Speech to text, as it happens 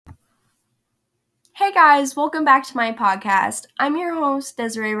Hey guys, welcome back to my podcast. I'm your host,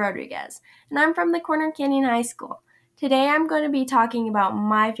 Desiree Rodriguez, and I'm from the Corner Canyon High School. Today I'm going to be talking about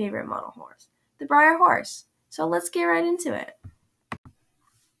my favorite model horse, the Breyer horse. So let's get right into it.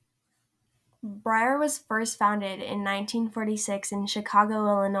 Breyer was first founded in 1946 in Chicago,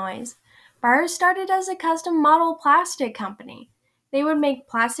 Illinois. Breyer started as a custom model plastic company. They would make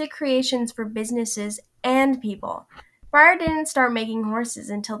plastic creations for businesses and people. Breyer didn't start making horses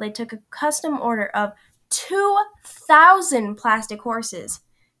until they took a custom order of 2,000 plastic horses.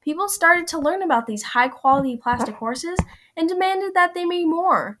 People started to learn about these high-quality plastic horses and demanded that they make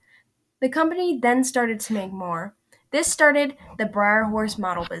more. The company then started to make more. This started the Breyer horse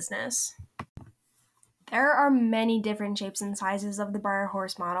model business. There are many different shapes and sizes of the Breyer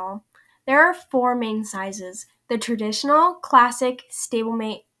horse model. There are 4 main sizes: the traditional, classic,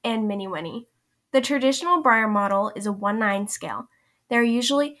 stablemate, and mini Winnie. The traditional Breyer model is a 1/9 scale. They are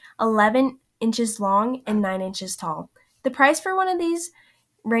usually 11 inches long and 9 inches tall. The price for one of these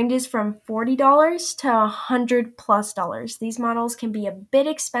ranges from $40 to $100+. These models can be a bit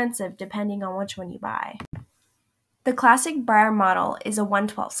expensive depending on which one you buy. The classic Breyer model is a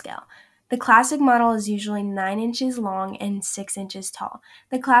 1/12 scale. The classic model is usually 9 inches long and 6 inches tall.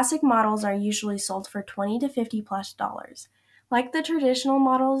 The classic models are usually sold for $20 to $50+. Like the traditional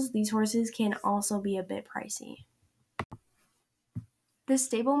models, these horses can also be a bit pricey. The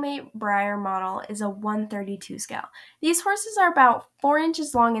stablemate Breyer model is a 1/32 scale. These horses are about 4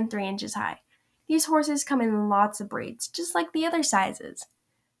 inches long and 3 inches high. These horses come in lots of breeds, just like the other sizes.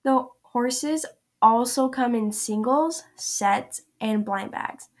 The horses also come in singles, sets, and blind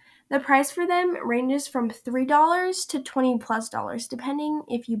bags. The price for them ranges from $3 to $20+, depending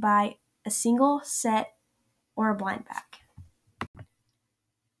if you buy a single, set, or a blind bag.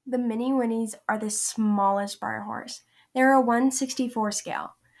 The mini Winnies are the smallest Breyer horse. They are a 1/64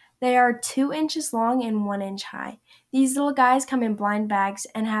 scale. They are 2 inches long and 1 inch high. These little guys come in blind bags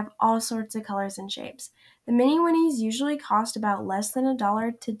and have all sorts of colors and shapes. The mini Winnies usually cost about less than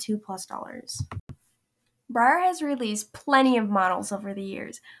 $1 to $2+. Breyer has released plenty of models over the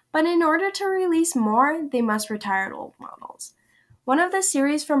years, but in order to release more, they must retire old models. One of the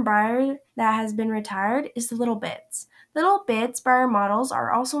series from Breyer that has been retired is the Little Bits. Little Bits Breyer models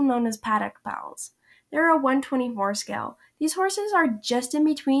are also known as Paddock Pals. They're a 1/24 scale. These horses are just in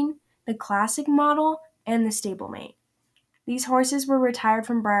between the classic model and the stablemate. These horses were retired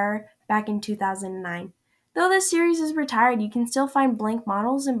from Breyer back in 2009. Though this series is retired, you can still find blank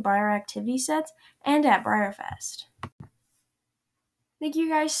models in Breyer activity sets and at BreyerFest. Thank you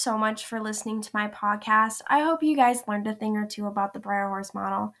guys so much for listening to my podcast. I hope you guys learned a thing or two about the Breyer horse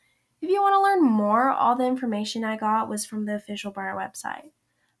model. If you want to learn more, all the information I got was from the official Breyer website.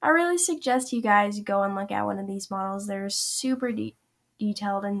 I really suggest you guys go and look at one of these models. They're super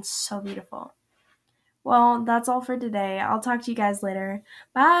detailed and so beautiful. Well, that's all for today. I'll talk to you guys later.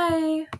 Bye!